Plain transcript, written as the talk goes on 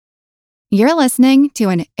You're listening to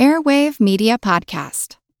an Airwave Media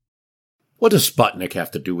Podcast. What does Sputnik have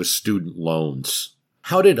to do with student loans?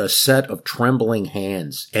 How did a set of trembling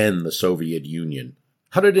hands end the Soviet Union?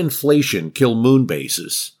 How did inflation kill moon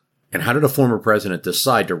bases? And how did a former president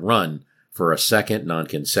decide to run for a second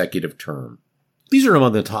non-consecutive term? These are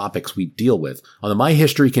among the topics we deal with on the My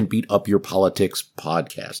History Can Beat Up Your Politics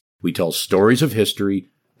podcast. We tell stories of history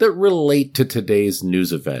that relate to today's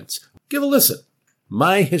news events. Give a listen.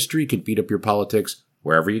 My History Can Beat Up Your Politics,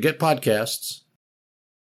 wherever you get podcasts.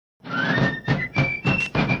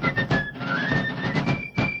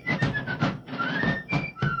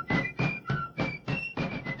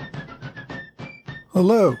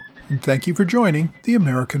 Hello, and thank you for joining the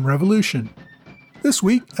American Revolution. This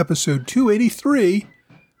week, episode 283,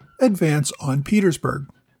 Advance on Petersburg.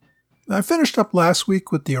 I finished up last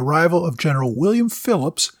week with the arrival of General William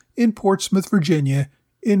Phillips in Portsmouth, Virginia,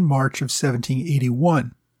 in March of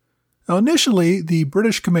 1781. Now, initially, the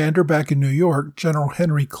British commander back in New York, General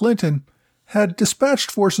Henry Clinton, had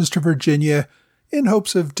dispatched forces to Virginia in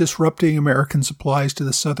hopes of disrupting American supplies to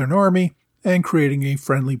the Southern Army and creating a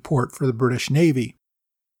friendly port for the British Navy.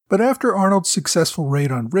 But after Arnold's successful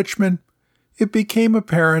raid on Richmond, it became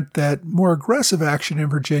apparent that more aggressive action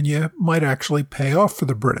in Virginia might actually pay off for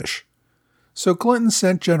the British. So Clinton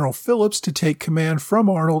sent General Phillips to take command from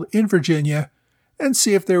Arnold in Virginia and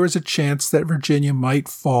see if there was a chance that Virginia might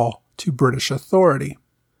fall to British authority.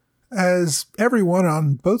 As everyone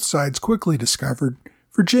on both sides quickly discovered,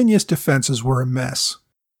 Virginia's defenses were a mess.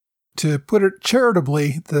 To put it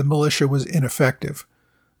charitably, the militia was ineffective.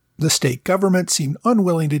 The state government seemed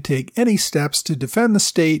unwilling to take any steps to defend the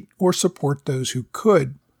state or support those who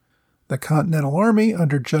could. The Continental Army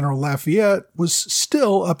under General Lafayette was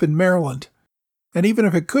still up in Maryland, and even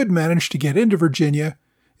if it could manage to get into Virginia,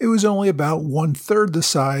 it was only about one-third the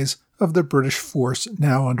size of the British force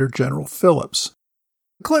now under General Phillips.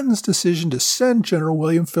 Clinton's decision to send General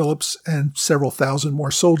William Phillips and several thousand more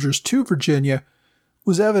soldiers to Virginia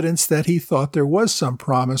was evidence that he thought there was some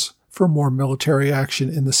promise for more military action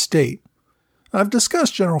in the state. I've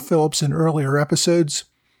discussed General Phillips in earlier episodes.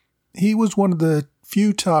 He was one of the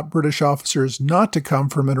few top British officers not to come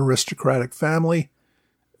from an aristocratic family.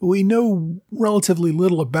 We know relatively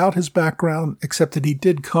little about his background, except that he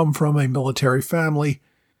did come from a military family.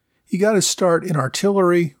 He got his start in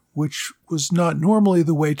artillery, which was not normally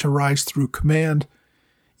the way to rise through command,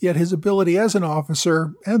 yet his ability as an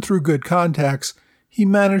officer, and through good contacts, he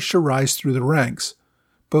managed to rise through the ranks,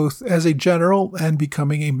 both as a general and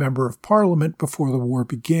becoming a member of Parliament before the war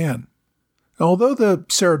began. Although the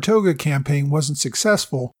Saratoga campaign wasn't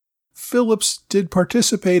successful, Phillips did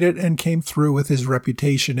participate in it and came through with his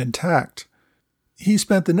reputation intact. He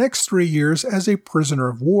spent the next 3 years as a prisoner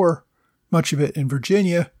of war, much of it in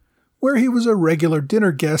Virginia, where he was a regular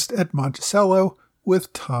dinner guest at Monticello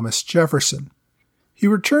with Thomas Jefferson. He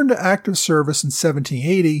returned to active service in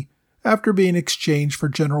 1780 after being exchanged for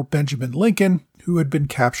General Benjamin Lincoln, who had been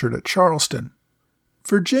captured at Charleston.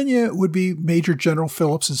 Virginia would be Major General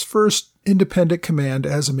Phillips's first independent command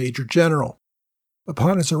as a major general.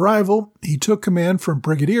 Upon his arrival, he took command from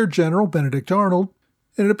Brigadier General Benedict Arnold,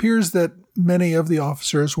 and it appears that many of the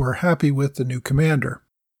officers were happy with the new commander.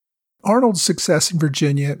 Arnold's success in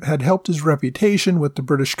Virginia had helped his reputation with the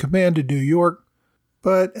British command in New York,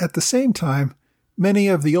 but at the same time, many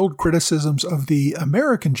of the old criticisms of the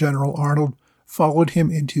American General Arnold followed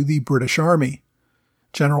him into the British Army.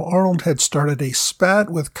 General Arnold had started a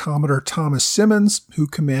spat with Commodore Thomas Simmons, who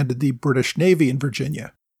commanded the British Navy in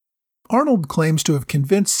Virginia. Arnold claims to have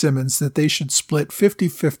convinced Simmons that they should split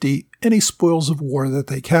 50-50 any spoils of war that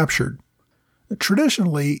they captured.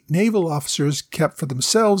 Traditionally, naval officers kept for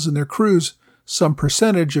themselves and their crews some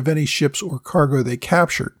percentage of any ships or cargo they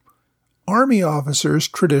captured. Army officers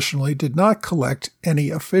traditionally did not collect any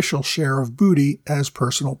official share of booty as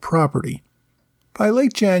personal property. By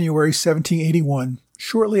late January 1781,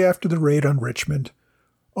 shortly after the raid on Richmond,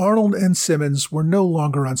 Arnold and Simmons were no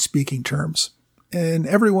longer on speaking terms, and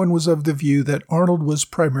everyone was of the view that Arnold was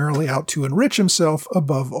primarily out to enrich himself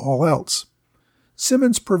above all else.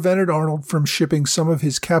 Simmons prevented Arnold from shipping some of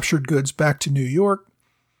his captured goods back to New York.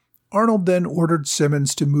 Arnold then ordered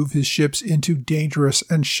Simmons to move his ships into dangerous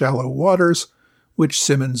and shallow waters, which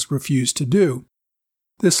Simmons refused to do.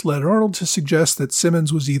 This led Arnold to suggest that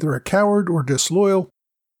Simmons was either a coward or disloyal,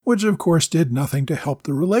 which of course did nothing to help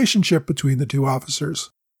the relationship between the two officers.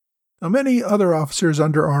 Now, many other officers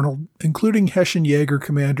under Arnold, including Hessian Jaeger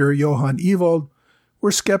commander Johann Ewald,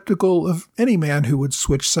 were skeptical of any man who would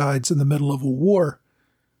switch sides in the middle of a war.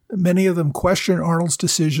 Many of them questioned Arnold's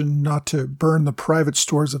decision not to burn the private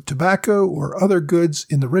stores of tobacco or other goods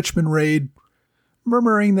in the Richmond raid.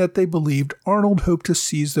 murmuring that they believed Arnold hoped to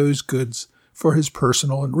seize those goods for his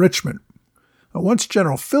personal enrichment. Once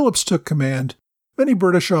General Phillips took command, many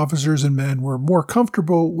British officers and men were more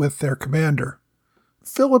comfortable with their commander.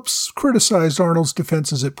 Phillips criticized Arnold's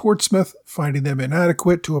defenses at Portsmouth, finding them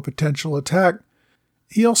inadequate to a potential attack.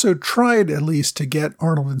 He also tried, at least, to get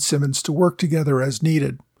Arnold and Simmons to work together as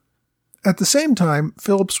needed. At the same time,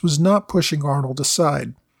 Phillips was not pushing Arnold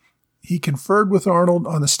aside. He conferred with Arnold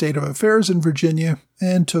on the state of affairs in Virginia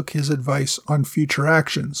and took his advice on future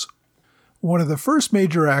actions. One of the first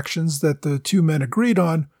major actions that the two men agreed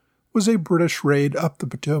on was a British raid up the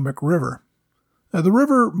Potomac River. Now, the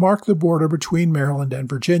river marked the border between Maryland and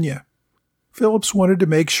Virginia. Phillips wanted to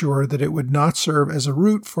make sure that it would not serve as a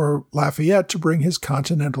route for Lafayette to bring his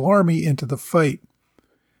Continental Army into the fight.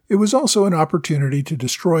 It was also an opportunity to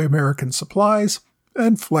destroy American supplies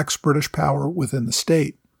and flex British power within the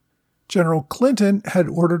state. General Clinton had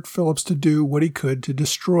ordered Phillips to do what he could to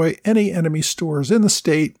destroy any enemy stores in the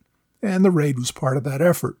state, and the raid was part of that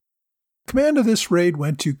effort. Command of this raid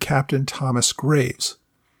went to Captain Thomas Graves.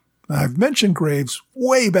 I've mentioned Graves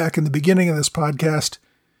way back in the beginning of this podcast.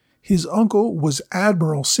 His uncle was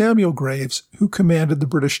Admiral Samuel Graves, who commanded the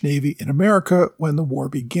British Navy in America when the war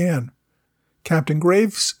began. Captain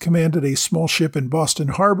Graves commanded a small ship in Boston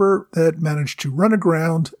Harbor that managed to run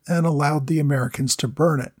aground and allowed the Americans to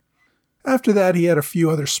burn it. After that, he had a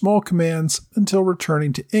few other small commands until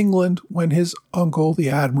returning to England when his uncle,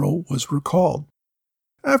 the Admiral, was recalled.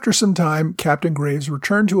 After some time, Captain Graves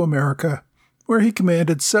returned to America, where he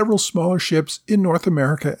commanded several smaller ships in North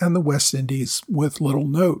America and the West Indies with little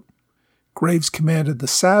note. Graves commanded the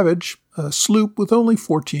Savage, a sloop with only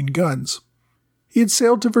 14 guns. He had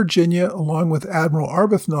sailed to Virginia along with Admiral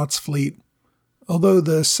Arbuthnot's fleet. Although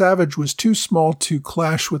the Savage was too small to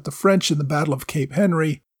clash with the French in the Battle of Cape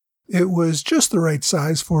Henry, it was just the right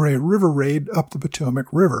size for a river raid up the Potomac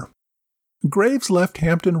River. Graves left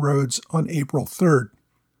Hampton Roads on April 3rd.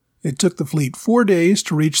 It took the fleet 4 days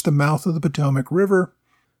to reach the mouth of the Potomac River.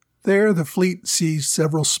 There, the fleet seized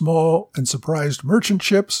several small and surprised merchant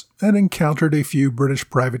ships and encountered a few British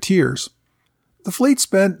privateers. The fleet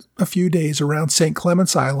spent a few days around St.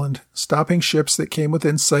 Clement's Island, stopping ships that came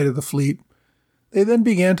within sight of the fleet. They then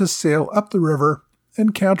began to sail up the river,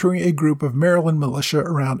 encountering a group of Maryland militia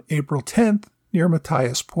around April 10th near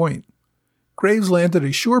Matthias Point. Graves landed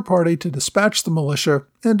a shore party to dispatch the militia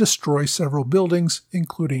and destroy several buildings,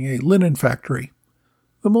 including a linen factory.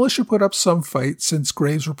 The militia put up some fight since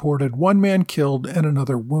Graves reported one man killed and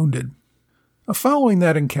another wounded. Following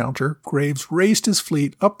that encounter, Graves raced his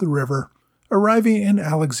fleet up the river, arriving in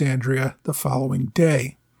Alexandria the following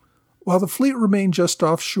day. While the fleet remained just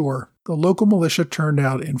offshore, the local militia turned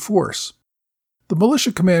out in force. The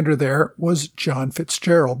militia commander there was John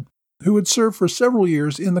Fitzgerald, who had served for several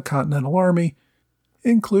years in the Continental Army,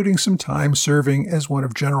 including some time serving as one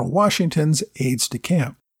of General Washington's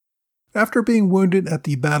aides-de-camp. After being wounded at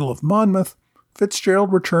the Battle of Monmouth,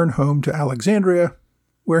 Fitzgerald returned home to Alexandria,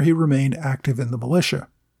 where he remained active in the militia.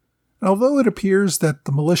 Although it appears that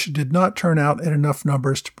the militia did not turn out in enough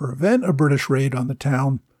numbers to prevent a British raid on the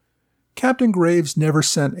town, Captain Graves never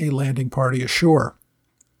sent a landing party ashore.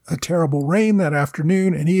 A terrible rain that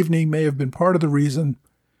afternoon and evening may have been part of the reason.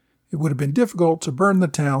 It would have been difficult to burn the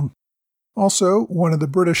town. Also, one of the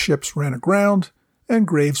British ships ran aground, and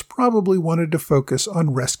Graves probably wanted to focus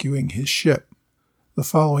on rescuing his ship. The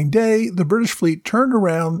following day, the British fleet turned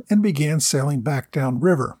around and began sailing back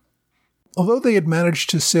downriver. Although they had managed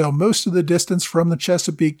to sail most of the distance from the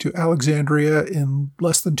Chesapeake to Alexandria in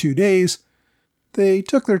less than 2 days, they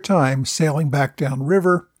took their time sailing back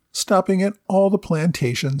downriver, stopping at all the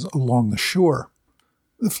plantations along the shore.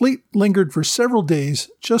 The fleet lingered for several days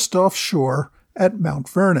just offshore at Mount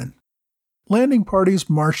Vernon. Landing parties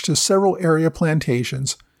marched to several area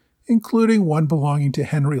plantations, including one belonging to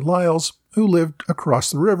Henry Lyles, who lived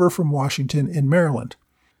across the river from Washington in Maryland.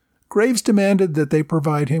 Graves demanded that they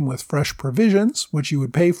provide him with fresh provisions, which he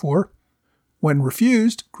would pay for. When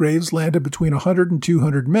refused, Graves landed between 100 and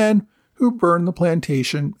 200 men who burned the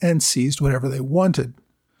plantation and seized whatever they wanted.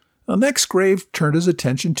 Next, Graves turned his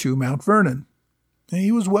attention to Mount Vernon.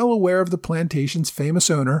 He was well aware of the plantation's famous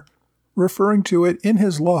owner, referring to it in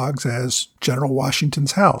his logs as General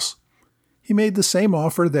Washington's house. He made the same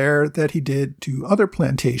offer there that he did to other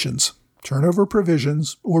plantations: turn over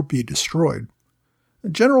provisions or be destroyed.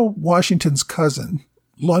 General Washington's cousin,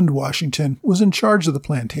 Lund Washington, was in charge of the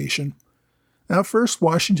plantation. At first,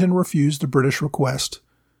 Washington refused the British request,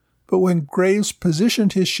 but when Graves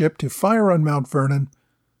positioned his ship to fire on Mount Vernon,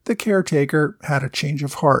 the caretaker had a change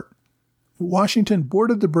of heart. Washington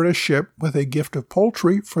boarded the British ship with a gift of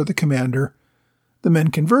poultry for the commander, The men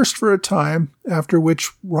conversed for a time, after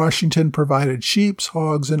which Washington provided sheep,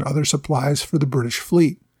 hogs, and other supplies for the British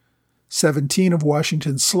fleet. 17 of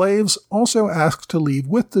Washington's slaves also asked to leave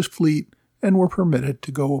with the fleet and were permitted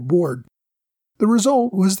to go aboard. The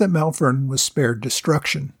result was that Mount Vernon was spared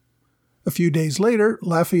destruction. A few days later,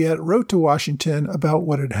 Lafayette wrote to Washington about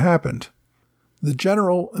what had happened. The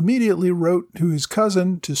general immediately wrote to his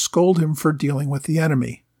cousin to scold him for dealing with the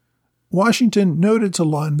enemy. Washington noted to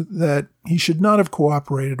Lund that he should not have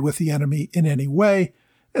cooperated with the enemy in any way,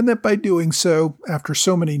 and that by doing so, after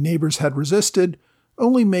so many neighbors had resisted,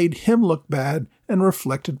 only made him look bad and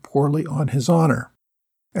reflected poorly on his honor.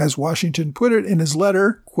 As Washington put it in his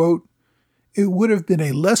letter, quote, "It would have been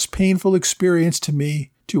a less painful experience to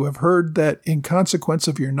me to have heard that, in consequence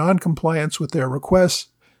of your noncompliance with their requests,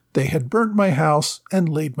 they had burnt my house and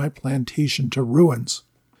laid my plantation to ruins."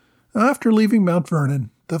 After leaving Mount Vernon,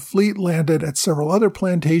 the fleet landed at several other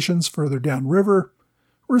plantations further downriver,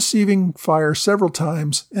 receiving fire several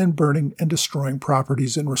times and burning and destroying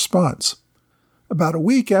properties in response. About a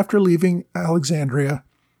week after leaving Alexandria,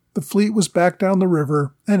 the fleet was back down the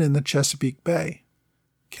river and in the Chesapeake Bay.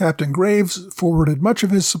 Captain Graves forwarded much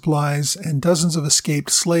of his supplies and dozens of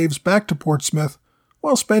escaped slaves back to Portsmouth,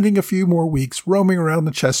 while spending a few more weeks roaming around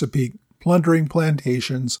the Chesapeake, plundering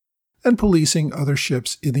plantations, and policing other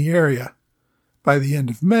ships in the area. By the end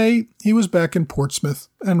of May, he was back in Portsmouth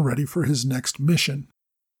and ready for his next mission.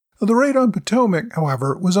 The raid on Potomac,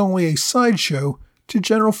 however, was only a sideshow to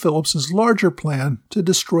General Phillips's larger plan to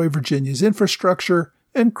destroy Virginia's infrastructure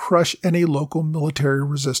and crush any local military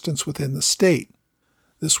resistance within the state.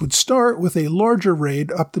 This would start with a larger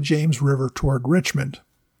raid up the James River toward Richmond.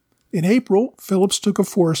 In April, Phillips took a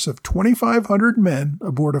force of 2,500 men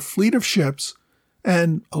aboard a fleet of ships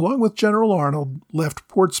and, along with General Arnold, left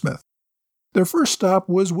Portsmouth. Their first stop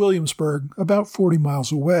was Williamsburg, about 40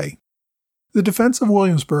 miles away. The defense of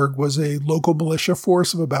Williamsburg was a local militia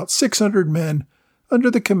force of about 600 men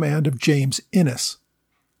under the command of James Innes.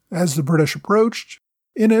 As the British approached,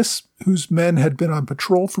 Innes, whose men had been on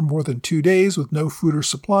patrol for more than 2 days with no food or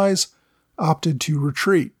supplies, opted to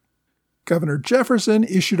retreat. Governor Jefferson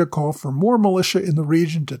issued a call for more militia in the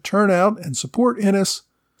region to turn out and support Innes,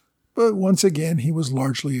 but once again he was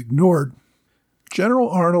largely ignored. General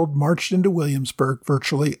Arnold marched into Williamsburg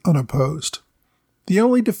virtually unopposed. The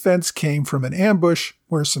only defense came from an ambush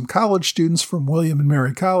where some college students from William and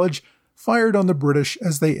Mary College fired on the British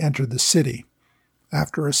as they entered the city.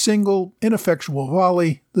 After a single, ineffectual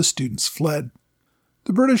volley, the students fled.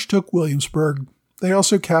 The British took Williamsburg. They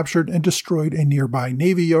also captured and destroyed a nearby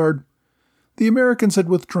navy yard. The Americans had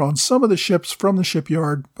withdrawn some of the ships from the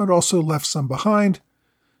shipyard, but also left some behind.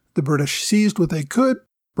 The British seized what they could,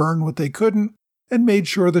 burned what they couldn't, and made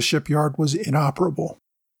sure the shipyard was inoperable.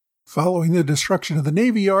 Following the destruction of the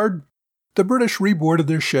navy yard, the British reboarded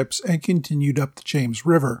their ships and continued up the James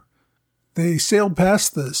River. They sailed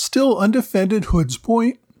past the still undefended Hood's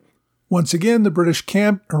Point. Once again, the British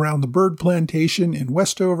camped around the Bird Plantation in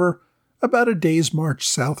Westover, about a day's march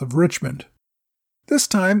south of Richmond. This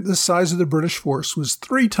time, the size of the British force was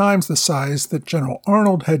 3 times the size that General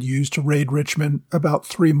Arnold had used to raid Richmond about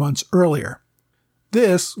 3 months earlier.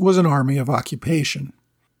 This was an army of occupation.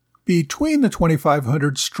 Between the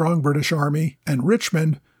 2,500-strong British army and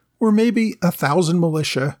Richmond were maybe 1,000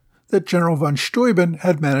 militia that General von Steuben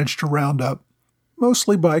had managed to round up,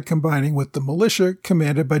 mostly by combining with the militia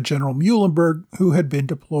commanded by General Muhlenberg, who had been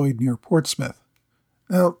deployed near Portsmouth.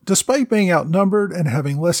 Now, despite being outnumbered and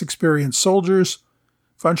having less experienced soldiers,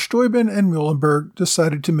 von Steuben and Muhlenberg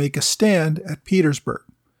decided to make a stand at Petersburg,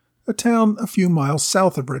 a town a few miles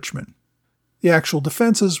south of Richmond. The actual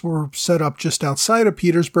defenses were set up just outside of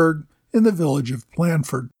Petersburg in the village of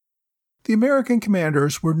Blandford. The American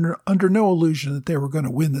commanders were under no illusion that they were going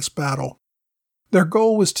to win this battle. Their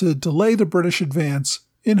goal was to delay the British advance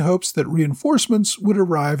in hopes that reinforcements would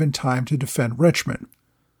arrive in time to defend Richmond.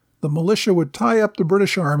 The militia would tie up the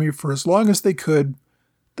British army for as long as they could,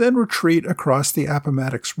 then retreat across the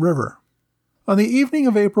Appomattox River. On the evening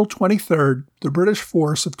of April 23rd, the British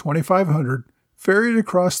force of 2,500 ferried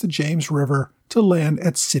across the James River to land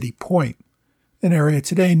at City Point, an area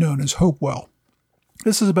today known as Hopewell.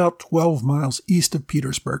 This is about 12 miles east of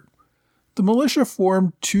Petersburg. The militia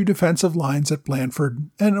formed 2 defensive lines at Blandford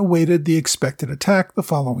and awaited the expected attack the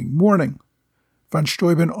following morning. Von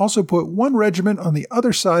Steuben also put 1 regiment on the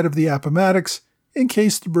other side of the Appomattox in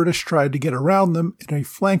case the British tried to get around them in a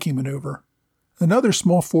flanking maneuver. Another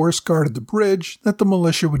small force guarded the bridge that the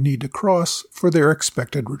militia would need to cross for their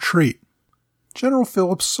expected retreat. General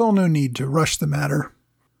Phillips saw no need to rush the matter.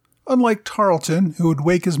 Unlike Tarleton, who would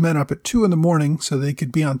wake his men up at 2 in the morning so they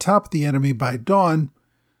could be on top of the enemy by dawn,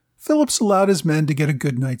 Phillips allowed his men to get a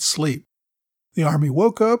good night's sleep. The army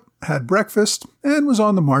woke up, had breakfast, and was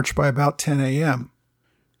on the march by about 10 a.m.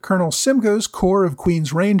 Colonel Simcoe's Corps of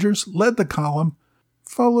Queen's Rangers led the column,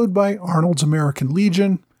 followed by Arnold's American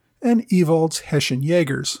Legion and Ewald's Hessian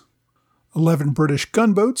Jaegers. 11 British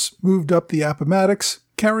gunboats moved up the Appomattox,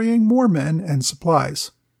 carrying more men and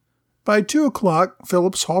supplies. By 2 o'clock,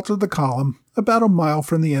 Phillips halted the column about a mile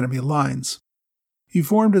from the enemy lines. He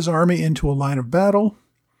formed his army into a line of battle.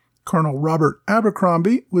 Colonel Robert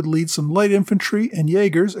Abercrombie would lead some light infantry and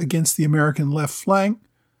Jaegers against the American left flank,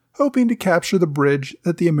 hoping to capture the bridge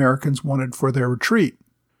that the Americans wanted for their retreat.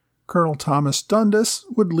 Colonel Thomas Dundas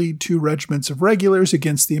would lead 2 regiments of regulars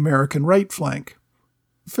against the American right flank.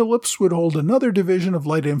 Phillips would hold another division of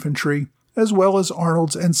light infantry, as well as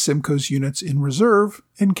Arnold's and Simcoe's units in reserve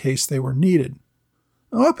in case they were needed.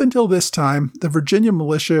 Up until this time, the Virginia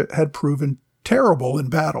militia had proven terrible in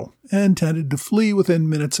battle and tended to flee within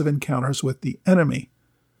minutes of encounters with the enemy.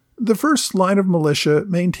 The first line of militia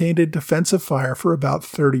maintained a defensive fire for about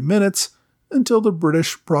 30 minutes until the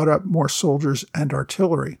British brought up more soldiers and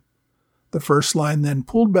artillery. The first line then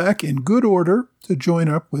pulled back in good order to join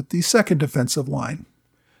up with the second defensive line.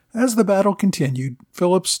 As the battle continued,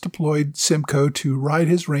 Phillips deployed Simcoe to ride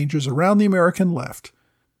his Rangers around the American left.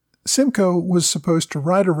 Simcoe was supposed to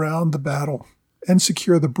ride around the battle and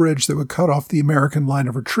secure the bridge that would cut off the American line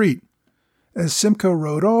of retreat. As Simcoe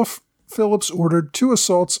rode off, Phillips ordered 2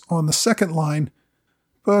 assaults on the second line,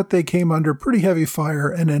 but they came under pretty heavy fire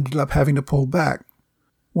and ended up having to pull back.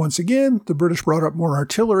 Once again, the British brought up more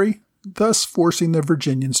artillery, thus forcing the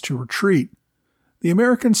Virginians to retreat. The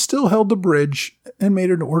Americans still held the bridge and made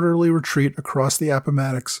an orderly retreat across the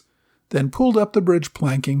Appomattox, then pulled up the bridge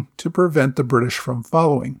planking to prevent the British from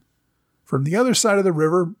following. From the other side of the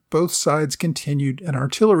river, both sides continued an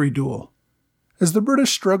artillery duel. As the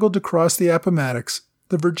British struggled to cross the Appomattox,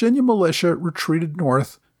 the Virginia militia retreated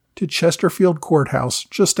north to Chesterfield Courthouse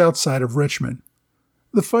just outside of Richmond.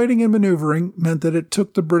 The fighting and maneuvering meant that it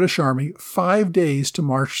took the British Army 5 days to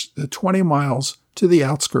march the 20 miles to the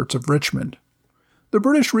outskirts of Richmond. The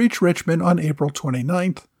British reached Richmond on April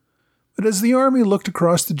 29th, but as the army looked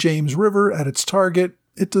across the James River at its target,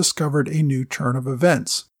 it discovered a new turn of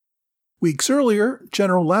events. Weeks earlier,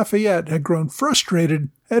 General Lafayette had grown frustrated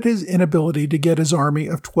at his inability to get his army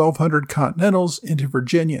of 1,200 Continentals into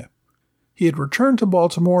Virginia. He had returned to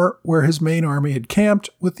Baltimore, where his main army had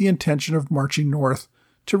camped, with the intention of marching north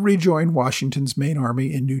to rejoin Washington's main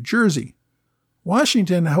army in New Jersey.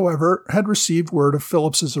 Washington, however, had received word of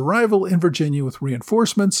Phillips's arrival in Virginia with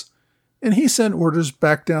reinforcements, and he sent orders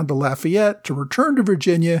back down to Lafayette to return to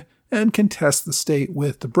Virginia and contest the state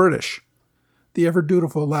with the British. The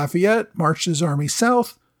ever-dutiful Lafayette marched his army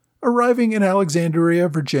south, arriving in Alexandria,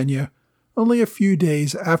 Virginia, only a few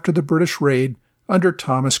days after the British raid under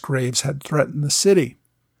Thomas Graves had threatened the city.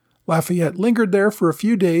 Lafayette lingered there for a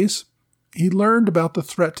few days. He learned about the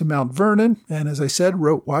threat to Mount Vernon, and as I said,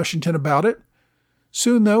 wrote Washington about it.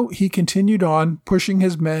 Soon, though, he continued on, pushing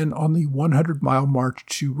his men on the 100-mile march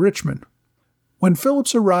to Richmond. When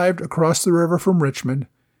Phillips arrived across the river from Richmond,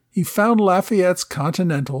 he found Lafayette's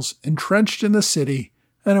Continentals entrenched in the city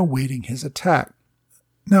and awaiting his attack.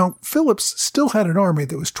 Now, Phillips still had an army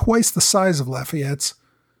that was twice the size of Lafayette's,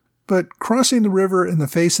 but crossing the river in the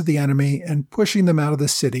face of the enemy and pushing them out of the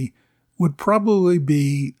city would probably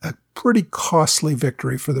be a pretty costly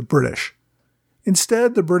victory for the British.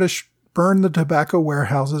 Instead, the British burned the tobacco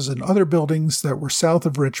warehouses and other buildings that were south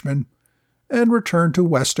of Richmond and returned to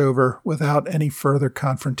Westover without any further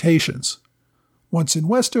confrontations. Once in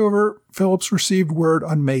Westover, Phillips received word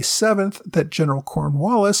on May 7th that General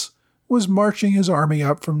Cornwallis was marching his army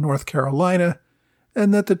up from North Carolina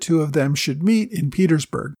and that the two of them should meet in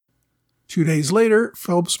Petersburg. 2 days later,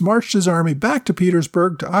 Phillips marched his army back to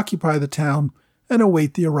Petersburg to occupy the town and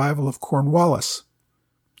await the arrival of Cornwallis.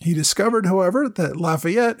 He discovered, however, that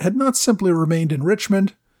Lafayette had not simply remained in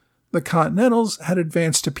Richmond. The Continentals had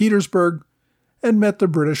advanced to Petersburg and met the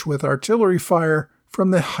British with artillery fire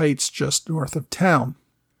from the heights just north of town.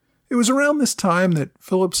 It was around this time that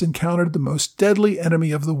Phillips encountered the most deadly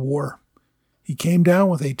enemy of the war. He came down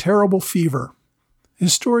with a terrible fever.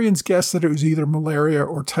 Historians guess that it was either malaria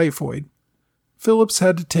or typhoid. Phillips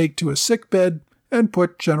had to take to a sickbed and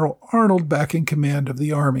put General Arnold back in command of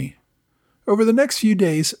the army. Over the next few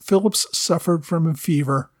days, Phillips suffered from a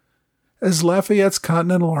fever as Lafayette's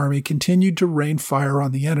Continental Army continued to rain fire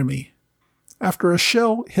on the enemy. After a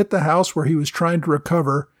shell hit the house where he was trying to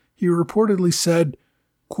recover, he reportedly said,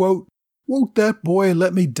 quote, "Won't that boy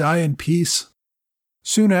let me die in peace?"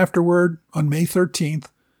 Soon afterward, on May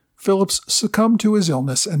 13th, Phillips succumbed to his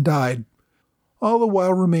illness and died. all the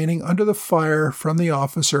while remaining under the fire from the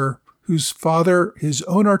officer whose father his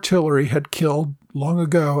own artillery had killed long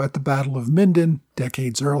ago at the Battle of Minden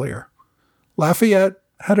decades earlier. Lafayette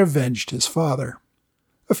had avenged his father.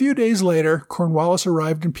 A few days later, Cornwallis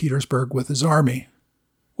arrived in Petersburg with his army.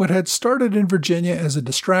 What had started in Virginia as a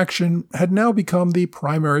distraction had now become the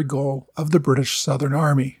primary goal of the British Southern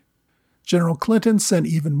Army. General Clinton sent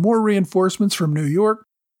even more reinforcements from New York,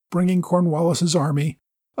 bringing Cornwallis's army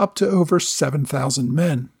up to over 7,000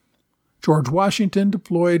 men. George Washington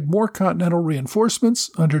deployed more continental reinforcements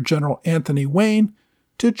under General Anthony Wayne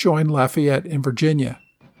to join Lafayette in Virginia.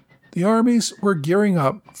 The armies were gearing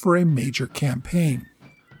up for a major campaign.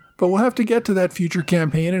 But we'll have to get to that future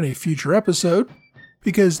campaign in a future episode,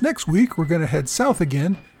 because next week we're going to head south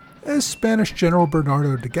again as Spanish General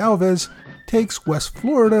Bernardo de Galvez takes West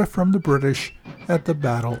Florida from the British at the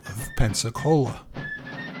Battle of Pensacola.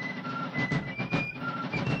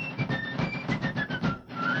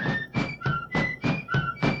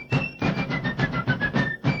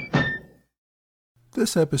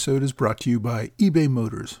 This episode is brought to you by eBay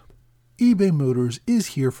Motors. eBay Motors is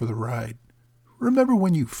here for the ride. Remember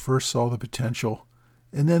when you first saw the potential,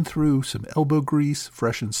 and then through some elbow grease,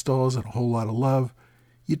 fresh installs, and a whole lot of love,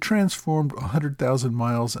 you transformed 100,000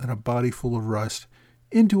 miles and a body full of rust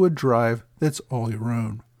into a drive that's all your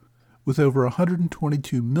own. With over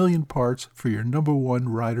 122 million parts for your number one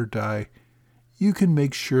ride or die, you can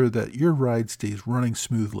make sure that your ride stays running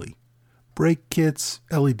smoothly. Brake kits,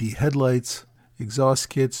 LED headlights, exhaust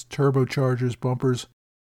kits, turbochargers, bumpers,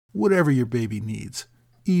 whatever your baby needs,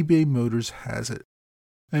 eBay Motors has it.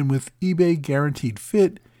 And with eBay Guaranteed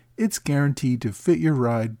Fit, it's guaranteed to fit your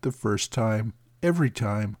ride the first time, every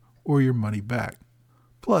time, or your money back.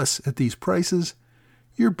 Plus, at these prices,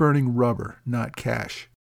 you're burning rubber, not cash.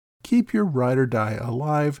 Keep your ride or die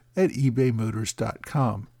alive at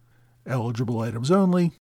ebaymotors.com. Eligible items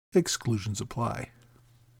only. Exclusions apply.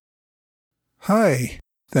 Hi.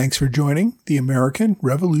 Thanks for joining the American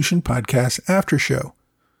Revolution Podcast After Show.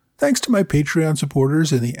 Thanks to my Patreon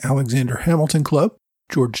supporters in the Alexander Hamilton Club,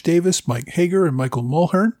 George Davis, Mike Hager, and Michael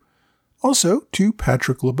Mulhern. Also to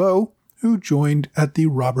Patrick LeBeau, who joined at the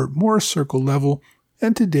Robert Morris Circle level,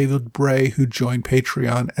 and to David Bray, who joined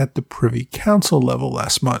Patreon at the Privy Council level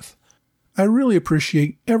last month. I really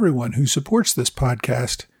appreciate everyone who supports this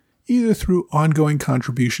podcast, either through ongoing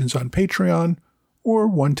contributions on Patreon or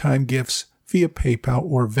one-time gifts via PayPal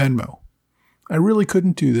or Venmo. I really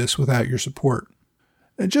couldn't do this without your support.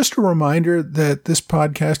 And just a reminder that this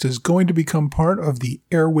podcast is going to become part of the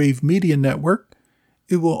Airwave Media Network.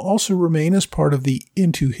 It will also remain as part of the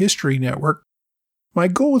Into History Network. My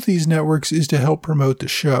goal with these networks is to help promote the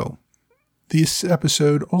show. This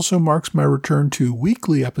episode also marks my return to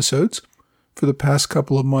weekly episodes. For the past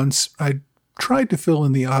couple of months, I tried to fill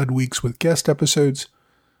in the odd weeks with guest episodes,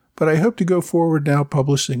 but I hope to go forward now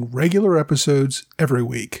publishing regular episodes every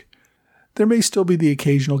week. There may still be the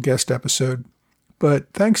occasional guest episode,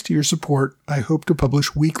 but thanks to your support, I hope to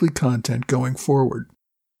publish weekly content going forward.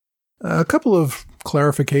 A couple of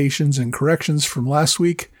clarifications and corrections from last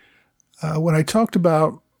week. When I talked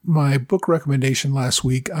about my book recommendation last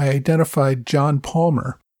week, I identified John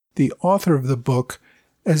Palmer, the author of the book,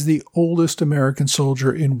 as the oldest American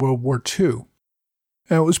soldier in World War II.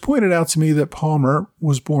 Now, it was pointed out to me that Palmer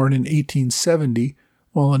was born in 1870,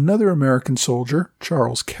 while another American soldier,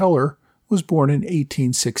 Charles Keller, was born in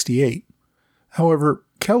 1868. However,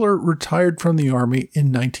 Keller retired from the Army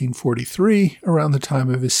in 1943, around the time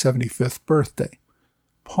of his 75th birthday.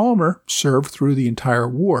 Palmer served through the entire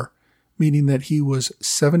war, meaning that he was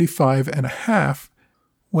 75 and a half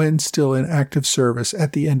when still in active service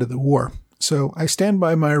at the end of the war. So I stand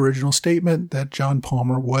by my original statement that John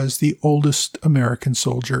Palmer was the oldest American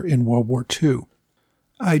soldier in World War II.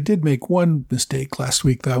 I did make one mistake last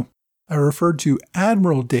week, though. I referred to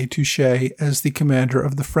Admiral de Touchet as the commander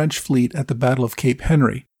of the French fleet at the Battle of Cape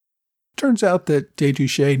Henry. Turns out that de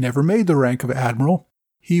Touchet never made the rank of admiral.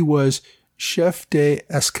 He was chef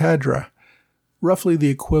d'escadre, roughly the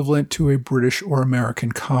equivalent to a British or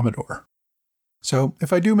American commodore. So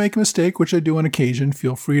if I do make a mistake, which I do on occasion,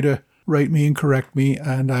 feel free to write me and correct me,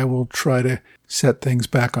 and I will try to set things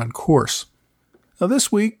back on course. Now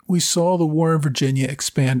this week, we saw the war in Virginia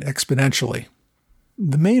expand exponentially.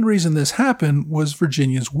 The main reason this happened was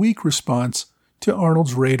Virginia's weak response to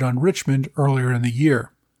Arnold's raid on Richmond earlier in the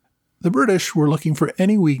year. The British were looking for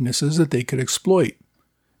any weaknesses that they could exploit.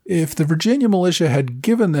 If the Virginia militia had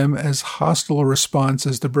given them as hostile a response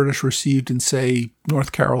as the British received in, say,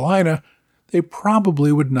 North Carolina, they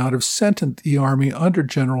probably would not have sent the army under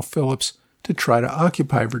General Phillips to try to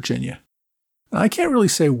occupy Virginia. Now, I can't really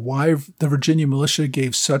say why the Virginia militia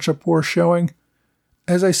gave such a poor showing.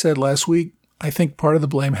 As I said last week, I think part of the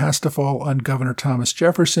blame has to fall on Governor Thomas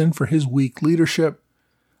Jefferson for his weak leadership.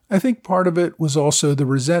 I think part of it was also the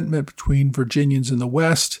resentment between Virginians in the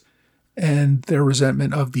West and their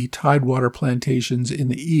resentment of the Tidewater plantations in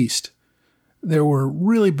the East. There were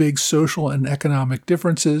really big social and economic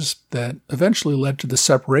differences that eventually led to the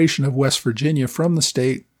separation of West Virginia from the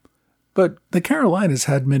state, but the Carolinas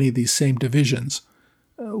had many of these same divisions.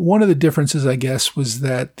 One of the differences, I guess, was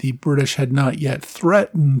that the British had not yet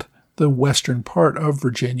threatened the western part of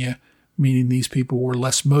Virginia, meaning these people were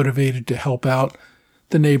less motivated to help out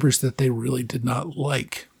the neighbors that they really did not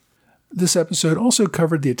like. This episode also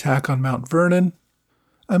covered the attack on Mount Vernon.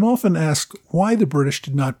 I'm often asked why the British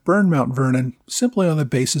did not burn Mount Vernon simply on the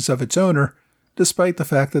basis of its owner, despite the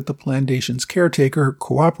fact that the plantation's caretaker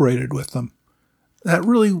cooperated with them. That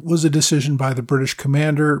really was a decision by the British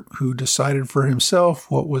commander who decided for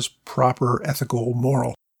himself what was proper, ethical,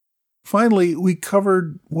 moral. Finally, we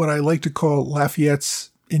covered what I like to call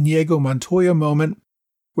Lafayette's Inigo Montoya moment,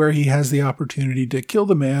 where he has the opportunity to kill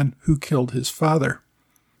the man who killed his father.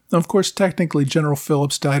 Now, of course, technically General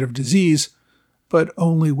Phillips died of disease, but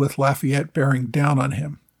only with Lafayette bearing down on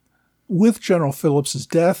him. With General Phillips's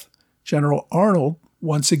death, General Arnold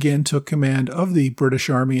once again took command of the British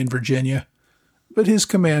Army in Virginia, but his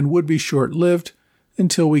command would be short-lived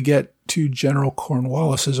until we get to General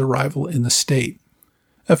Cornwallis's arrival in the state.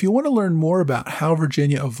 Now, if you want to learn more about how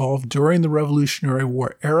Virginia evolved during the Revolutionary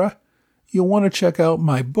War era, you'll want to check out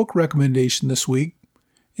my book recommendation this week.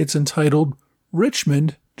 It's entitled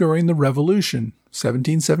Richmond During the Revolution,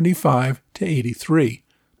 1775 to 83,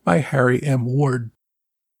 by Harry M. Ward.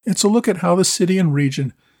 It's a look at how the city and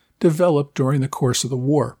region developed during the course of the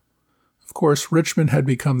war. Of course, Richmond had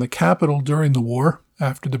become the capital during the war,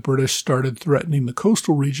 after the British started threatening the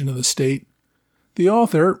coastal region of the state. The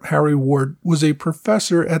author, Harry Ward, was a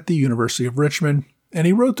professor at the University of Richmond, and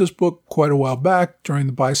he wrote this book quite a while back during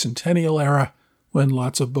the bicentennial era, when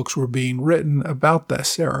lots of books were being written about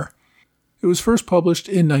this era. It was first published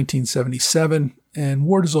in 1977, and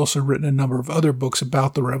Ward has also written a number of other books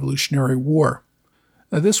about the Revolutionary War.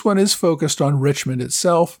 Now, this one is focused on Richmond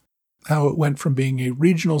itself, how it went from being a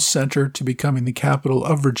regional center to becoming the capital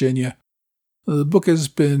of Virginia. The book has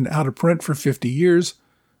been out of print for 50 years,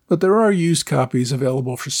 but there are used copies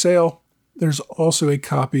available for sale. There's also a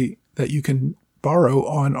copy that you can borrow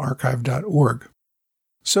on archive.org.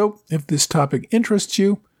 So, if this topic interests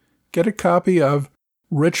you, get a copy of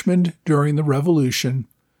Richmond During the Revolution,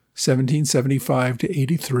 1775 to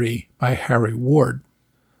 83 by Harry Ward.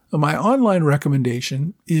 My online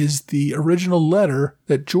recommendation is the original letter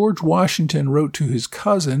that George Washington wrote to his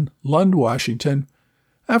cousin, Lund Washington,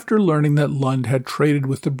 after learning that Lund had traded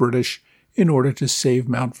with the British in order to save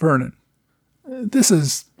Mount Vernon. This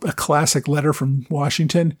is a classic letter from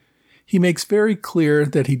Washington. He makes very clear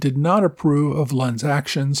that he did not approve of Lund's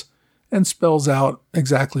actions and spells out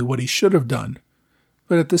exactly what he should have done.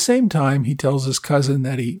 But at the same time, he tells his cousin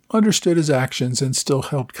that he understood his actions and still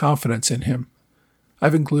held confidence in him.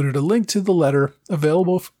 I've included a link to the letter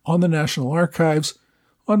available on the National Archives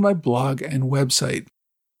on my blog and website.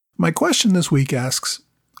 My question this week asks,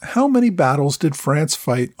 how many battles did France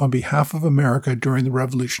fight on behalf of America during the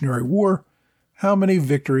Revolutionary War? How many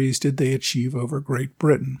victories did they achieve over Great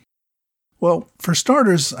Britain? Well, for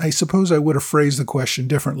starters, I suppose I would have phrased the question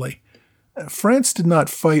differently. France did not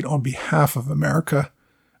fight on behalf of America.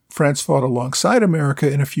 France fought alongside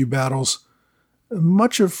America in a few battles.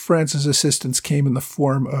 Much of France's assistance came in the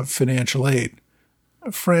form of financial aid.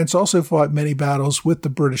 France also fought many battles with the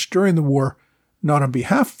British during the war, not on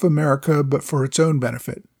behalf of America, but for its own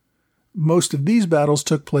benefit. Most of these battles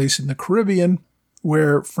took place in the Caribbean,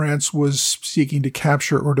 where France was seeking to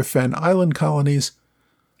capture or defend island colonies.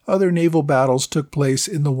 Other naval battles took place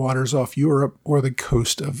in the waters off Europe or the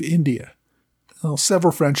coast of India. Well,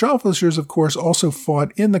 several French officers, of course, also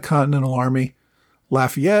fought in the Continental Army.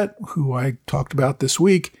 Lafayette, who I talked about this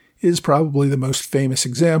week, is probably the most famous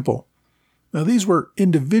example. Now, these were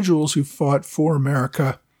individuals who fought for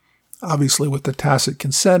America, obviously with the tacit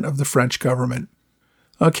consent of the French government.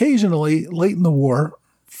 Occasionally, late in the war,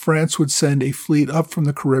 France would send a fleet up from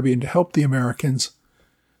the Caribbean to help the Americans.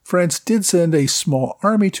 France did send a small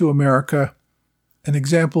army to America. An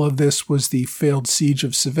example of this was the failed siege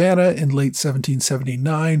of Savannah in late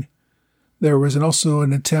 1779. There was also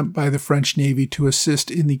an attempt by the French Navy to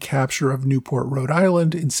assist in the capture of Newport, Rhode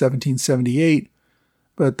Island in 1778,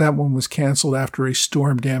 but that one was canceled after a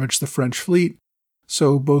storm damaged the French fleet,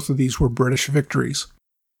 so both of these were British victories.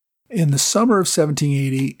 In the summer of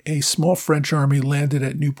 1780, a small French army landed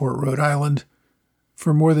at Newport, Rhode Island.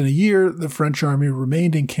 For more than a year, the French army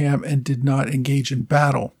remained in camp and did not engage in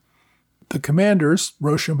battle. The commanders,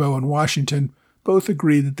 Rochambeau and Washington, both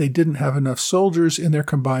agreed that they didn't have enough soldiers in their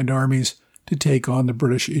combined armies to take on the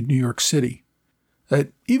British in New York City.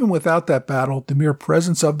 Even without that battle, the mere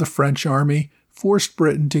presence of the French army forced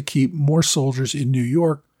Britain to keep more soldiers in New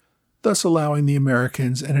York, thus allowing the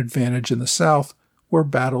Americans an advantage in the South, where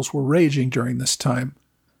battles were raging during this time.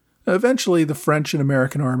 Eventually, the French and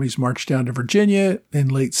American armies marched down to Virginia in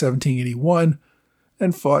late 1781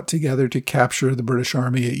 and fought together to capture the British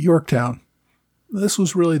army at Yorktown. This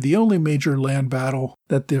was really the only major land battle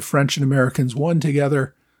that the French and Americans won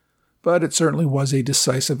together, but it certainly was a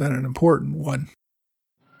decisive and an important one.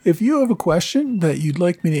 If you have a question that you'd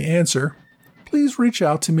like me to answer, please reach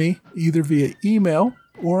out to me either via email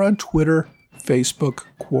or on Twitter, Facebook,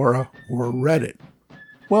 Quora, or Reddit.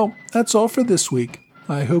 Well, that's all for this week.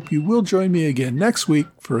 I hope you will join me again next week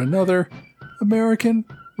for another American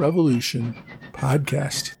Revolution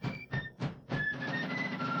podcast.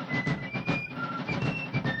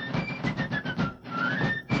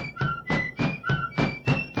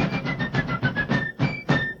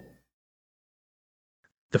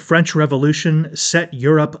 The French Revolution set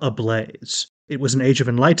Europe ablaze. It was an age of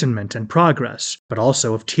enlightenment and progress, but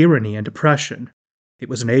also of tyranny and oppression. It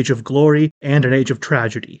was an age of glory and an age of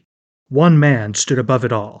tragedy. One man stood above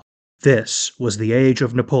it all. This was the Age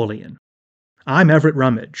of Napoleon. I'm Everett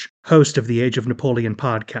Rummage, host of the Age of Napoleon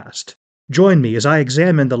podcast. Join me as I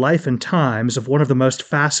examine the life and times of one of the most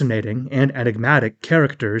fascinating and enigmatic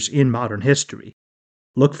characters in modern history.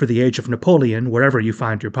 Look for the Age of Napoleon wherever you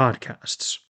find your podcasts.